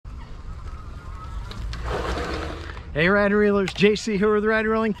Hey Rad Reelers, JC here with Rad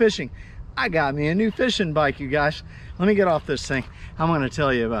Reeling Fishing. I got me a new fishing bike, you guys. Let me get off this thing. I'm going to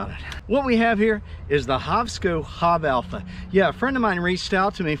tell you about it. What we have here is the Hovsco HovAlpha. Yeah, a friend of mine reached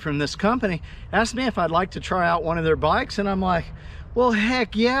out to me from this company, asked me if I'd like to try out one of their bikes, and I'm like, well,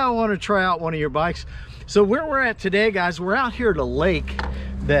 heck yeah, I want to try out one of your bikes. So where we're at today, guys, we're out here at a lake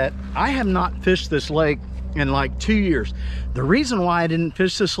that I have not fished this lake in like 2 years. The reason why I didn't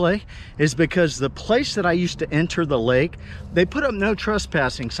fish this lake is because the place that I used to enter the lake, they put up no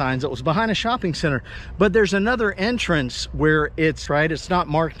trespassing signs. It was behind a shopping center, but there's another entrance where it's not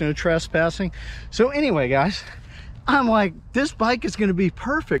marked no trespassing. So anyway, guys, I'm like, this bike is going to be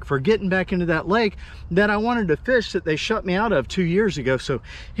perfect for getting back into that lake that I wanted to fish that they shut me out of 2 years ago. So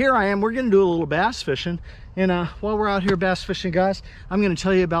here I am. We're going to do a little bass fishing, and while we're out here bass fishing, guys, I'm going to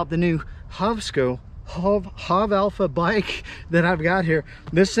tell you about the new Hovsco HovAlpha bike that I've got here.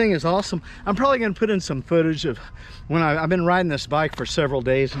 This thing is awesome. I'm probably going to put in some footage of when I've been riding this bike for several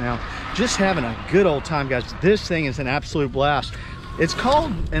days now, just having a good old time, guys. This thing is an absolute blast. It's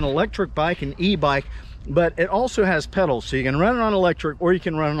called an electric bike, an e-bike, but it also has pedals, so you can run it on electric, or you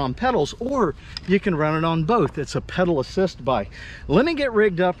can run it on pedals, or you can run it on both. It's a pedal assist bike. Let me get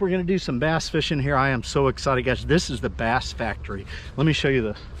rigged up. We're going to do some bass fishing here. I am so excited, guys. This is the Bass Factory. Let me show you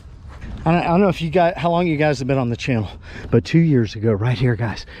this. I don't know if you guys, how long you guys have been on the channel, but 2 years ago, right here,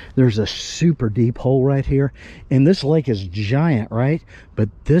 guys, there's a super deep hole right here, and this lake is giant, right? But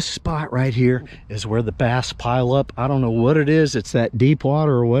this spot right here is where the bass pile up. I don't know what it is. It's that deep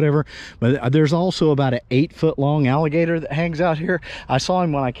water or whatever, but there's also about an 8-foot long alligator that hangs out here. I saw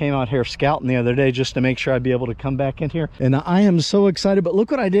him when I came out here scouting the other day just to make sure I'd be able to come back in here, and I am so excited. But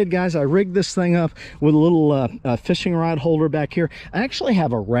look what I did, guys. I rigged this thing up with a little fishing rod holder back here. I actually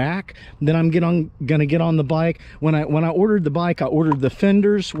have a rack that I'm gonna get on the bike. When I ordered the bike, I ordered the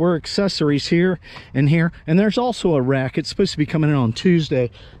fenders were accessories here and here, and there's also a rack. It's supposed to be coming in on Tuesday.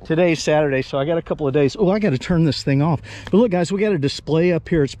 Today's Saturday, so I got a couple of days. Oh, I got to turn this thing off. But look, guys, we got a display up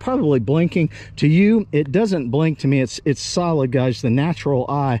here. It's probably blinking to you. It doesn't blink to me. It's solid, guys, the natural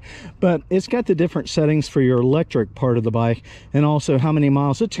eye. But it's got the different settings for your electric part of the bike, and also how many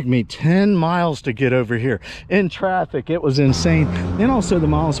miles. It took me 10 miles to get over here in traffic. It was insane. And also the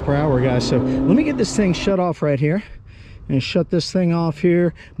miles per hour, guys. So let me get this thing shut off right here and shut this thing off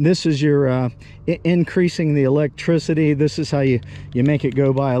here. This is your increasing the electricity. This is how you make it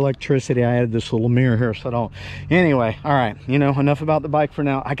go by electricity. I added this little mirror here so I don't. Anyway, all right, you know, enough about the bike for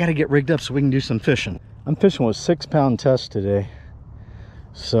now. I got to get rigged up so we can do some fishing. I'm fishing with 6-pound test today,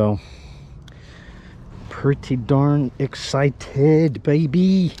 so pretty darn excited,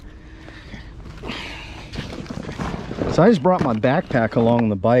 baby. So I just brought my backpack along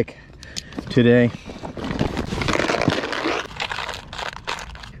the bike today.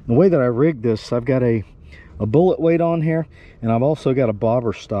 The way that I rigged this, I've got a bullet weight on here, and I've also got a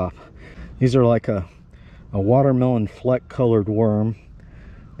bobber stop. These are like a watermelon fleck colored worm.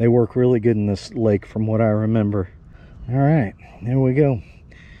 They work really good in this lake from what I remember. All right, there we go.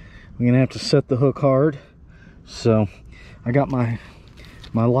 I'm gonna have to set the hook hard. So I got my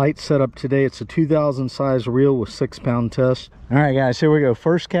light set up today. It's a 2000 size reel with 6-pound test. All right, guys, here we go.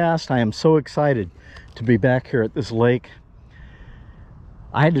 First cast. I am so excited to be back here at this lake.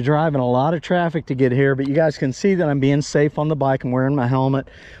 I had to drive in a lot of traffic to get here, but you guys can see that I'm being safe on the bike. I'm wearing my helmet,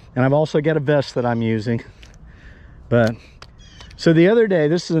 and I've also got a vest that I'm using. But so the other day,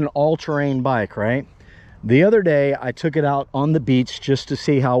 this is an all-terrain bike, right? The other day I took it out on the beach just to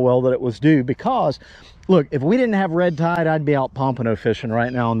see how well that it was due, because look, if we didn't have red tide, I'd be out pompano fishing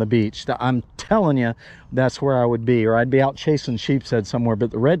right now on the beach. I'm telling you, that's where I would be, or I'd be out chasing sheepshead somewhere.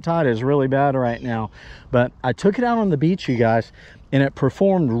 But the red tide is really bad right now. But I took it out on the beach, you guys, and it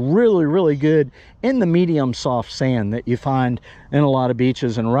performed really, really good in the medium soft sand that you find in a lot of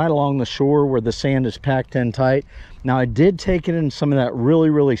beaches and right along the shore where the sand is packed in tight. Now, I did take it in some of that really,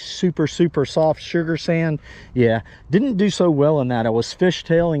 really super, super soft sugar sand. Yeah, didn't do so well in that. I was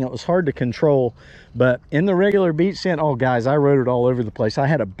fishtailing. It was hard to control. But in the regular beach sand, oh, guys, I rode it all over the place. I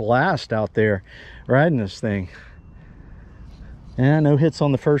had a blast out there riding this thing. And no hits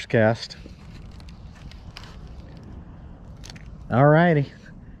on the first cast. All righty,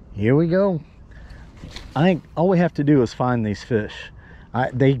 here we go. I think all we have to do is find these fish.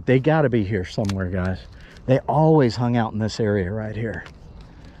 They got to be here somewhere, guys. They always hung out in this area right here.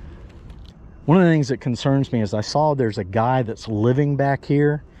 One of the things that concerns me is I saw there's a guy that's living back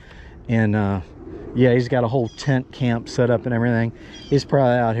here, and yeah, he's got a whole tent camp set up and everything. He's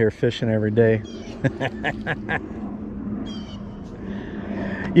probably out here fishing every day.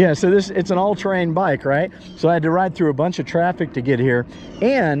 Yeah, so it's an all-terrain bike, right? So I had to ride through a bunch of traffic to get here,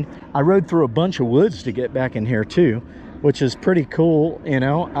 and I rode through a bunch of woods to get back in here too, which is pretty cool. You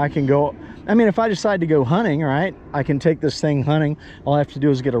know, I can go, I mean, if I decide to go hunting, right, I can take this thing hunting. All I have to do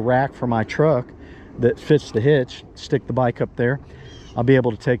is get a rack for my truck that fits the hitch, stick the bike up there. I'll be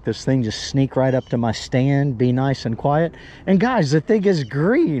able to take this thing, just sneak right up to my stand, be nice and quiet. And guys, the thing is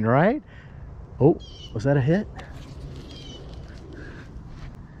green, right? Oh, was that a hit?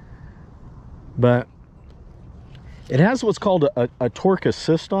 But it has what's called a torque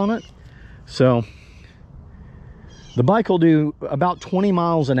assist on it. So the bike will do about 20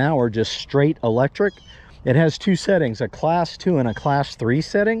 miles an hour, just straight electric. It has two settings, a class 2 and a class 3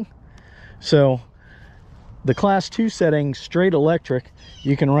 setting. So the class 2 setting, straight electric,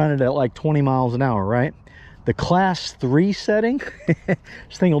 you can run it at like 20 miles an hour, right? The class 3 setting,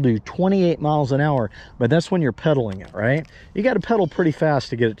 this thing will do 28 miles an hour, but that's when you're pedaling it, right? You got to pedal pretty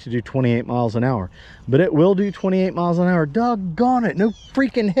fast to get it to do 28 miles an hour, but it will do 28 miles an hour. Doggone it, no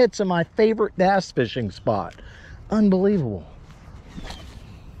freaking hits in my favorite bass fishing spot. Unbelievable.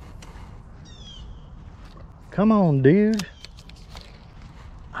 Come on, dude.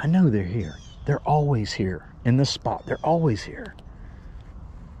 I know they're here. They're always here in this spot. They're always here.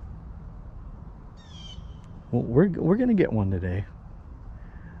 Well, we're gonna get one today.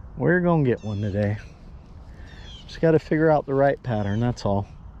 We're gonna get one today. Just got to figure out the right pattern, that's all.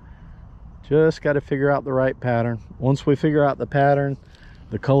 Just got to figure out the right pattern. Once we figure out the pattern,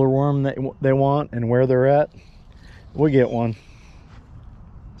 the color worm that they want and where they're at, we'll get one.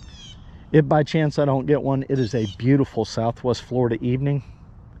 If by chance I don't get one, it is a beautiful Southwest Florida evening.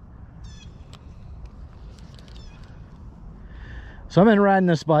 So I've been riding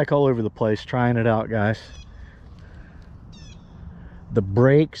this bike all over the place, trying it out, guys. The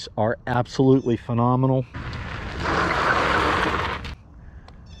brakes are absolutely phenomenal.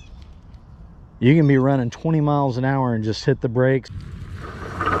 You can be running 20 miles an hour and just hit the brakes.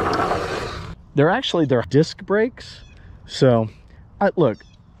 They're disc brakes. So, look,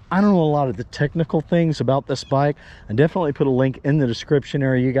 I don't know a lot of the technical things about this bike. I definitely put a link in the description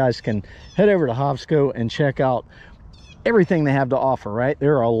area. You guys can head over to Hovsco and check out everything they have to offer, right?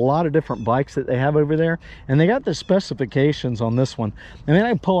 There are a lot of different bikes that they have over there, and they got the specifications on this one. I mean, I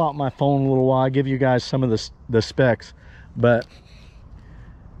can pull out my phone a little while, give you guys some of the specs, but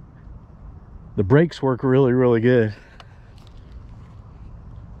the brakes work really, really good.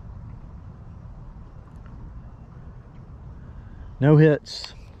 No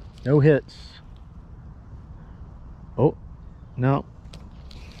hits. No hits. Oh, no.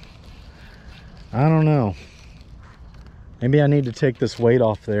 I don't know. Maybe I need to take this weight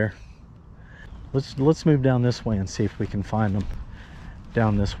off there. Let's move down this way and see if we can find them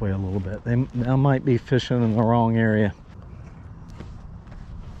down this way a little bit. They might be fishing in the wrong area.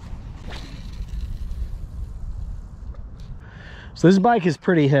 So this bike is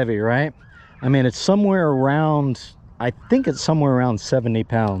pretty heavy, right? I mean, it's somewhere around, I think it's somewhere around 70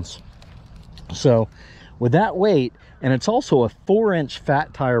 pounds. So with that weight, and it's also a 4-inch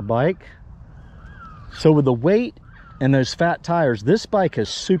fat tire bike. So with the weight and those fat tires, this bike is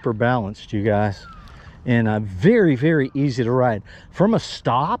super balanced, you guys, and very, very easy to ride. From a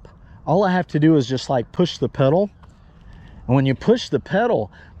stop, all I have to do is just like push the pedal, and when you push the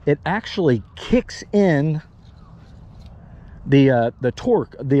pedal, it actually kicks in the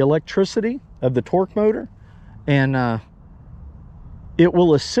torque, the electricity of the torque motor, and it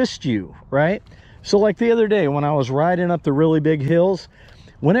will assist you, right? So like the other day when I was riding up the really big hills,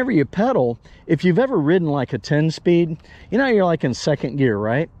 whenever you pedal, if you've ever ridden like a 10-speed, you know, you're like in 2nd gear,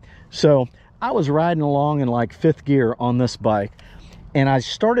 right? So I was riding along in like 5th gear on this bike, and I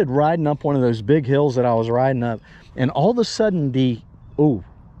started riding up one of those big hills that I was riding up, and all of a sudden oh,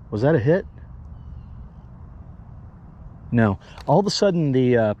 was that a hit? No. All of a sudden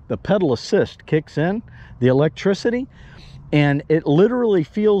the pedal assist kicks in, the electricity, and it literally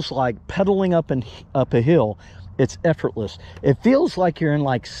feels like pedaling up a hill. It's effortless. It feels like you're in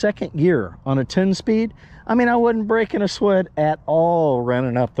like 2nd gear on a 10-speed. I mean, I wasn't breaking a sweat at all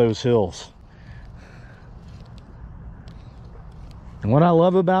running up those hills. And what I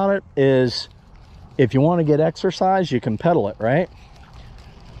love about it is if you want to get exercise, you can pedal it, right?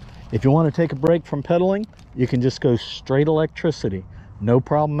 If you want to take a break from pedaling, you can just go straight electricity. No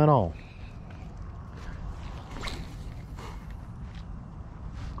problem at all.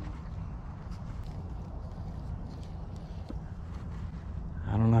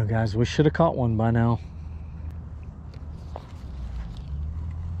 I don't know, guys. We should have caught one by now.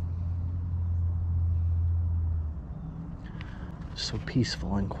 So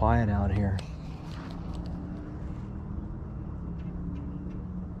peaceful and quiet out here.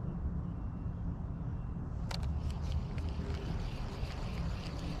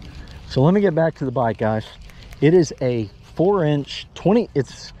 So let me get back to the bike, guys. It is a 4-inch,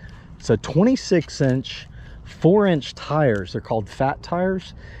 it's a 26-inch, 4-inch tires. They're called fat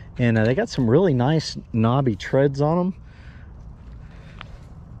tires, and they got some really nice knobby treads on them.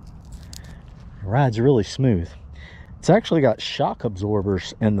 It rides really smooth. It's actually got shock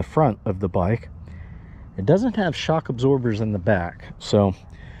absorbers in the front of the bike. It doesn't have shock absorbers in the back. So,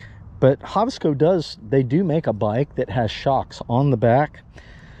 but Hovsco they do make a bike that has shocks on the back.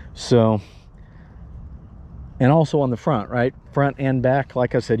 So, and also on the front, right? Front and back.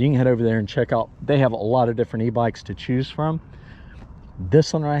 Like I said, you can head over there and check out. They have a lot of different e-bikes to choose from.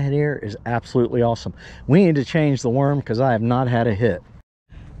 This one right here is absolutely awesome. We need to change the worm because I have not had a hit.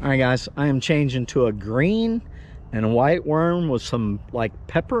 All right, guys, I am changing to a green and white worm with some like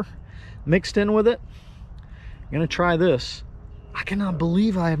pepper mixed in with it. I'm gonna try this. I cannot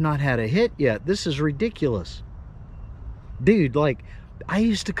believe I have not had a hit yet. This is ridiculous. Dude, like, I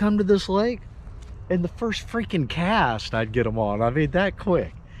used to come to this lake and the first freaking cast I'd get them on. I mean, that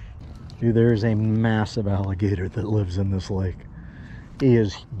quick. Dude, there's a massive alligator that lives in this lake. He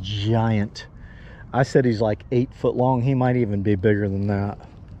is giant. I said he's like 8 foot long. He might even be bigger than that.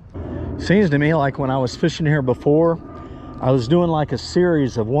 Seems to me like when I was fishing here before, I was doing like a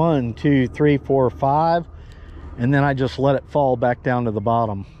series of 1, 2, 3, 4, 5, and then I just let it fall back down to the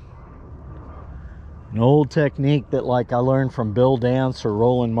bottom. An old technique that like I learned from Bill Dance or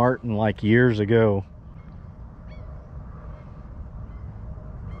Roland Martin like years ago.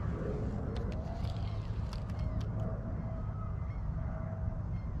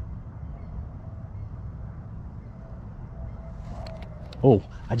 Oh,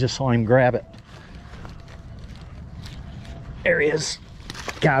 I just saw him grab it. There he is.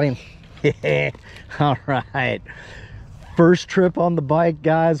 Got him. All right. First trip on the bike,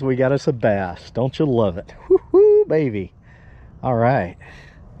 guys. We got us a bass. Don't you love it? Woohoo, baby. All right.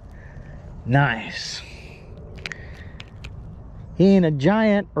 Nice. He ain't a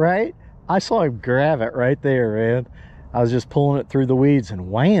giant, right? I saw him grab it right there, man. I was just pulling it through the weeds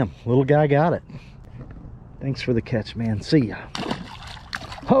and wham, little guy got it. Thanks for the catch, man. See ya.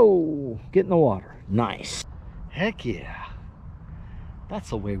 Ho, get in the water. Nice. Heck yeah. That's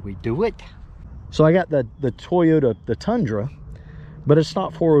the way we do it. So I got the Toyota, the Tundra, but it's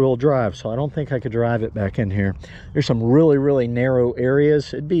not 4-wheel drive, so I don't think I could drive it back in here. There's some really, really narrow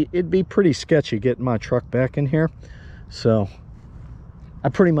areas. It'd be pretty sketchy getting my truck back in here. So I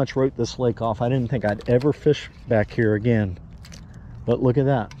pretty much wrote this lake off. I didn't think I'd ever fish back here again. But look at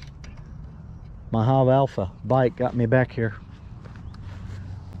that. My HovAlpha bike got me back here.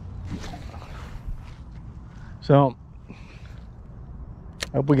 So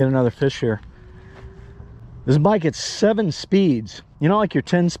I hope we get another fish here. This bike, it's 7 speeds. You know, like your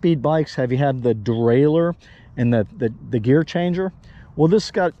 10-speed bikes, have you had the derailleur and the gear changer? Well,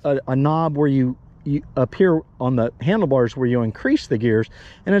 this got a knob where you up here on the handlebars where you increase the gears,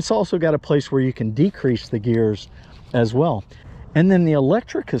 and it's also got a place where you can decrease the gears as well. And then the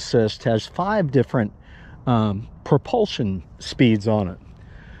electric assist has 5 different propulsion speeds on it.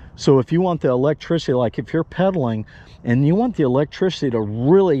 So if you want the electricity, like if you're pedaling and you want the electricity to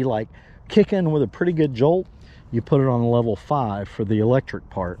really like kick in with a pretty good jolt, you put it on level 5 for the electric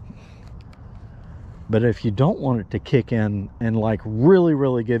part. But if you don't want it to kick in and like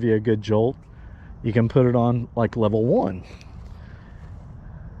really give you a good jolt, you can put it on like level 1.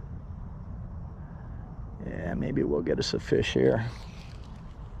 Yeah, maybe we'll get us a fish here.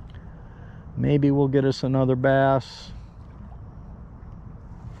 Maybe we'll get us another bass.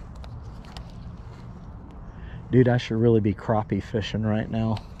 Dude, I should really be crappie fishing right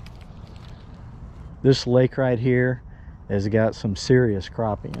now. This lake right here has got some serious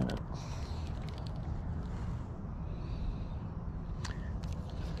crappie in it.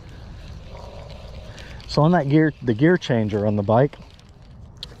 So on that gear, the gear changer on the bike,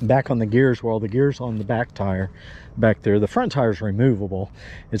 back on the gears, well, the gears on the back tire back there, the front tire is removable.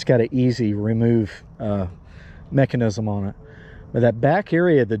 It's got an easy remove mechanism on it. But that back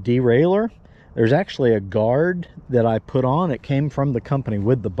area, the derailleur, there's actually a guard that I put on. It came from the company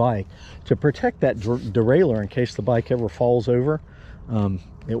with the bike to protect that derailleur in case the bike ever falls over.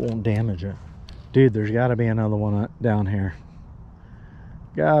 It won't damage it. Dude, there's got to be another one down here.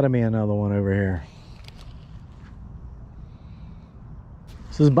 Got to be another one over here.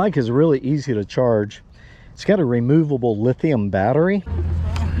 So this bike is really easy to charge. It's got a removable lithium battery.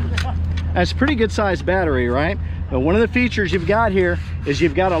 That's a pretty good sized battery, right? But one of the features you've got here is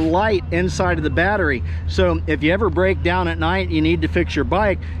you've got a light inside of the battery. So if you ever break down at night, you need to fix your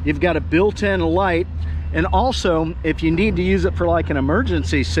bike, you've got a built-in light And also, if you need to use it for like an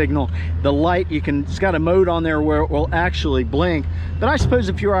emergency signal, the light, it's got a mode on there where it will actually blink. But I suppose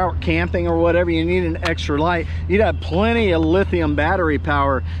if you're out camping or whatever, you need an extra light, you'd have plenty of lithium battery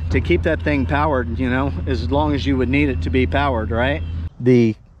power to keep that thing powered, you know, as long as you would need it to be powered, right?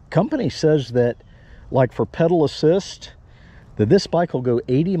 The company says that, like for pedal assist, that this bike will go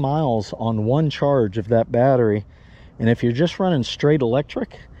 80 miles on one charge of that battery. And if you're just running straight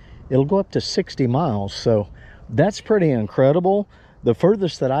electric, it'll go up to 60 miles. So that's pretty incredible. The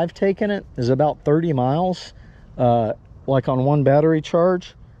furthest that I've taken it is about 30 miles, like on one battery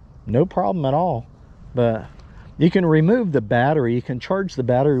charge. No problem at all. But you can remove the battery. You can charge the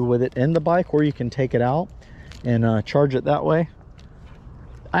battery with it in the bike, or you can take it out and charge it that way.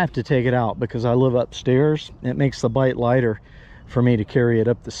 I have to take it out because I live upstairs. It makes the bike lighter for me to carry it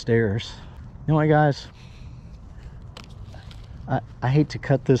up the stairs. You know what, guys? I hate to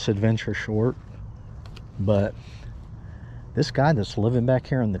cut this adventure short, but this guy that's living back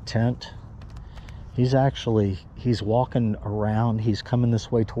here in the tent, he's walking around, he's coming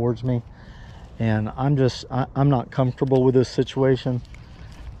this way towards me, and I'm not comfortable with this situation.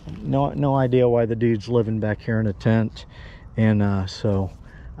 No idea why the dude's living back here in a tent. And so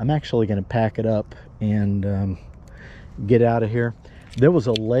I'm actually going to pack it up and get out of here. There was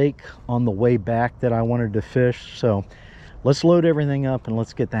a lake on the way back that I wanted to fish, so let's load everything up and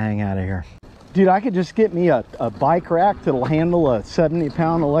let's get the hang out of here. Dude, I could just get me a bike rack that'll handle a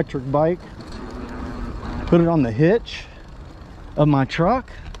 70-pound electric bike, put it on the hitch of my truck,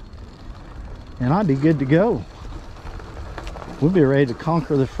 and I'd be good to go. We'll be ready to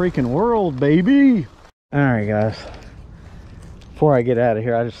conquer the freaking world, baby. All right, guys. Before I get out of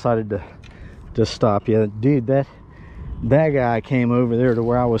here, I decided to just stop you. Dude, that guy came over there to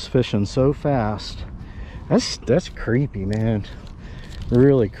where I was fishing so fast. That's creepy, man. It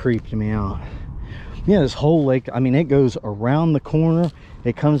really creeped me out. Yeah, this whole lake, I mean, it goes around the corner,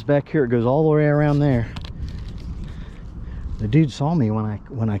 it comes back here, it goes all the way around there. The dude saw me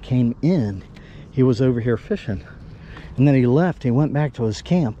when I came in. He was over here fishing, and then he left. He went back to his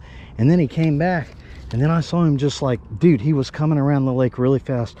camp, and then he came back, and then I saw him just like, dude, he was coming around the lake really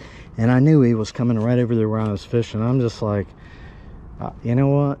fast, and I knew he was coming right over there where I was fishing. I'm just like, you know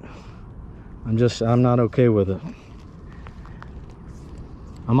what? I'm not okay with it.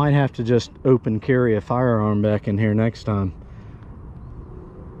 I might have to just open carry a firearm back in here next time.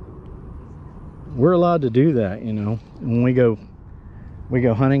 We're allowed to do that, you know. When we go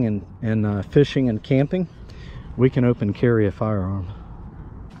hunting and fishing and camping, we can open carry a firearm.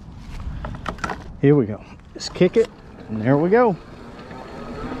 Here we go. Just kick it, and there we go.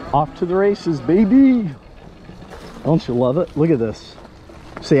 Off to the races, baby. Don't you love it? Look at this.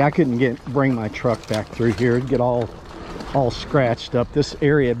 See, I couldn't bring my truck back through here. It'd get all scratched up. This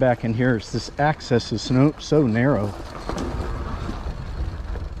area back in here, this access is so narrow.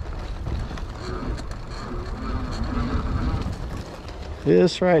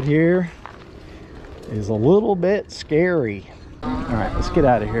 This right here is a little bit scary. All right, let's get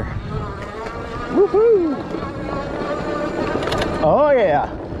out of here. Woohoo! Oh yeah,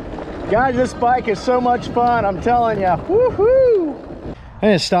 guys, this bike is so much fun. I'm telling you, woohoo! I'm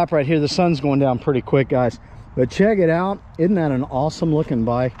gonna stop right here. The sun's going down pretty quick, guys, but check it out. Isn't that an awesome looking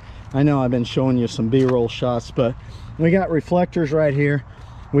bike? I know I've been showing you some B-roll shots, but we got reflectors right here.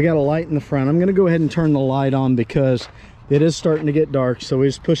 We got a light in the front. I'm gonna go ahead and turn the light on because it is starting to get dark. So we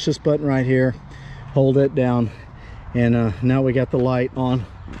just push this button right here, hold it down, and now we got the light on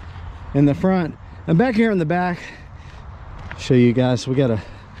in the front. And back here in the back, show you guys, we got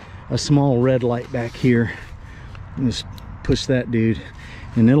a small red light back here. Just push that, dude,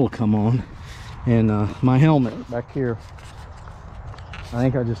 and it'll come on. And my helmet back here, I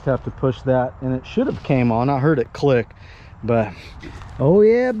think I just have to push that, and it should have came on. I heard it click, but oh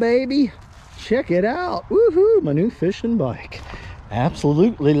yeah, baby, check it out. Woohoo, my new fishing bike.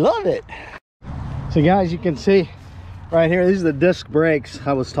 Absolutely love it. So guys, you can see right here, these are the disc brakes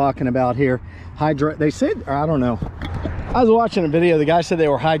I was talking about here. They said, or I don't know, I was watching a video, the guy said they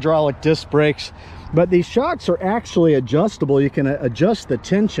were hydraulic disc brakes, but these shocks are actually adjustable. You can adjust the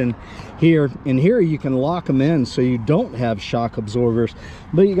tension here, and here you can lock them in so you don't have shock absorbers.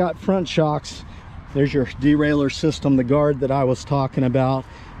 But you got front shocks. There's your derailleur system, the guard that I was talking about.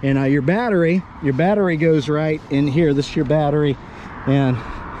 And your battery goes right in here. This is your battery, and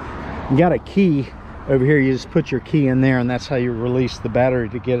you got a key over here. You just put your key in there, and that's how you release the battery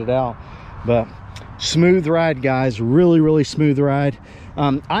to get it out. But smooth ride, guys. Really smooth ride.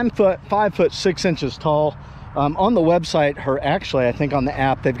 I'm 5'6" tall. On the website, or actually I think on the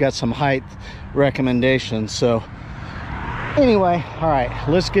app, they've got some height recommendations. So Anyway, all right,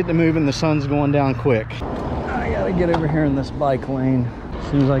 let's get to moving. The sun's going down quick. I gotta get over here in this bike lane.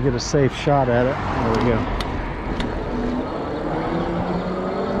 As soon as I get a safe shot at it, there we go.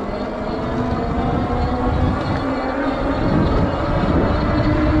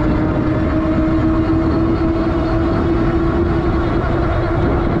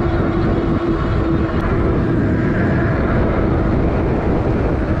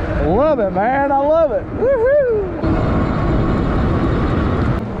 Love it, man. I love it. Woohoo!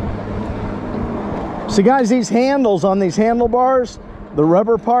 So guys, these handles on these handlebars, the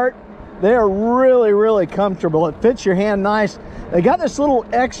rubber part, they are really, really comfortable. It fits your hand nice. They got this little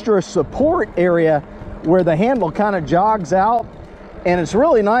extra support area where the handle kind of jogs out, and it's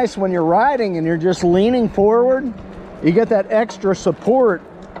really nice when you're riding and you're just leaning forward. You get that extra support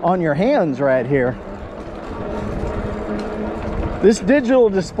on your hands right here. This digital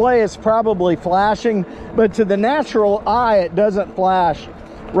display is probably flashing, but to the natural eye, it doesn't flash.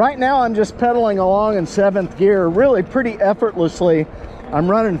 Right now, I'm just pedaling along in 7th gear, really pretty effortlessly.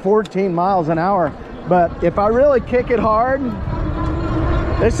 I'm running 14 miles an hour, but if I really kick it hard,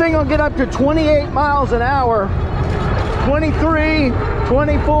 this thing will get up to 28 miles an hour, 23,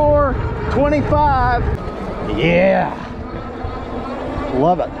 24, 25. Yeah,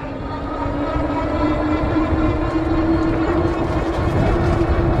 love it.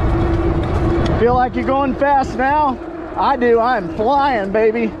 Feel like you're going fast now? I do. I'm flying,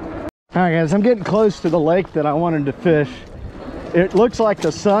 baby. All right, guys, I'm getting close to the lake that I wanted to fish. It looks like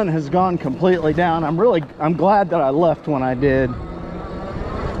the sun has gone completely down. I'm glad that I left when I did.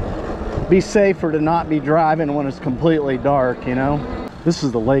 Be safer to not be driving when it's completely dark, you know? This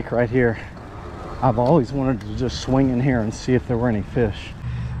is the lake right here. I've always wanted to just swing in here and see if there were any fish.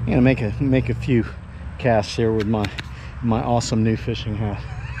 I'm gonna make a few casts here with my awesome new fishing hat.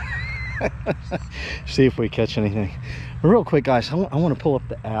 See if we catch anything. But real quick, guys, I want to pull up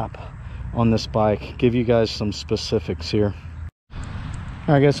the app on this bike, give you guys some specifics here.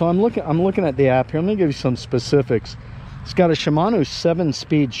 All right, guys, so I'm looking at the app here. I'm gonna give you some specifics. It's got a Shimano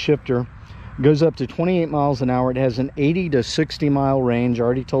 7-speed shifter, goes up to 28 miles an hour. It has an 80 to 60 mile range. I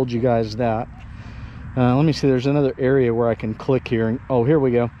already told you guys that. Let me see, there's another area where I can click here. Oh, here we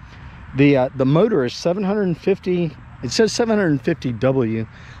go. The motor is 750. It says 750W.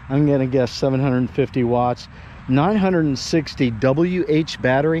 I'm gonna guess 750 watts. 960 WH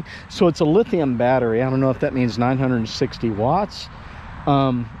battery. So it's a lithium battery. I don't know if that means 960 watts.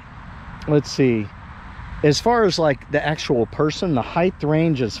 Let's see. As far as like the actual person, the height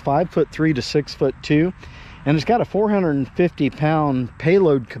range is 5'3" to 6'2", and it's got a 450-pound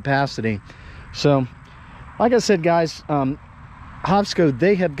payload capacity. So, like I said, guys, Hovsco,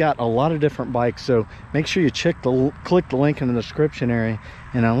 they have got a lot of different bikes, so make sure you click the link in the description area.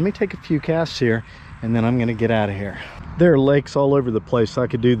 And now let me take a few casts here, and then I'm going to get out of here. There are lakes all over the place. I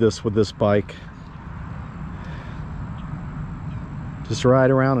could do this with this bike. Just ride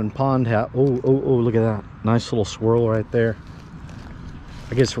around and pond hop. Oh, look at that. Nice little swirl right there.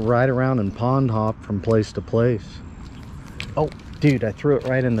 I guess ride around and pond hop from place to place. Oh, dude, I threw it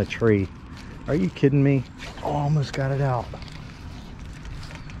right in the tree. Are you kidding me? Oh, almost got it out.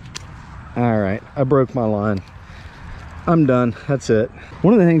 All right, I broke my line. I'm done. That's it.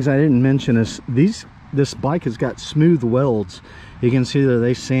 One of the things I didn't mention is this bike has got smooth welds. You can see that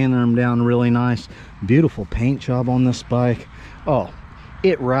they sanded them down really nice. Beautiful paint job on this bike. Oh,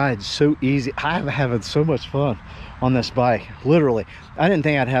 it rides so easy. I'm having so much fun on this bike. Literally, I didn't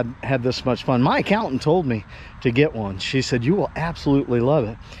think I'd had this much fun. My accountant told me to get one. She said you will absolutely love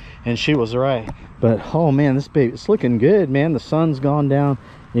it, and she was right. But oh man, this baby, it's looking good, man. The sun's gone down.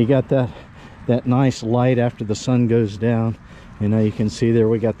 You got that nice light after the sun goes down. You know, you can see there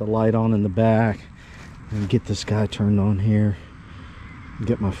we got the light on in the back. And get this guy turned on here.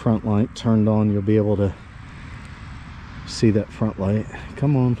 Get my front light turned on. You'll be able to see that front light.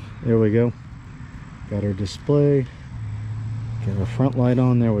 Come on, there we go. Got our display. Get our front light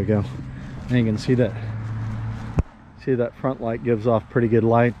on. There we go. And you can see that. See that front light gives off pretty good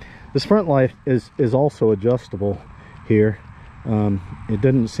light. This front light is also adjustable here. It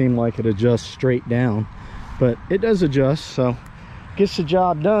doesn't seem like it adjusts straight down, but it does adjust, so gets the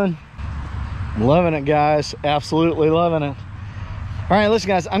job done. I'm loving it, guys. Absolutely loving it. All right, listen,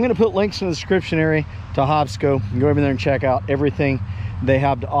 guys, I'm going to put links in the description area to Hovsco. Go over there and check out everything they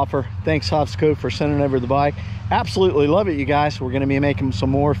have to offer. Thanks, Hovsco, for sending over the bike. Absolutely love it, you guys. We're going to be making some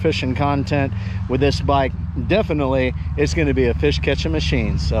more fishing content with this bike. Definitely, it's going to be a fish catching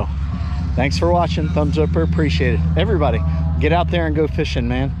machine. So thanks for watching. Thumbs up, appreciate it. Everybody, get out there and go fishing,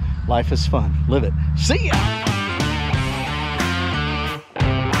 man. Life is fun. Live it. See ya.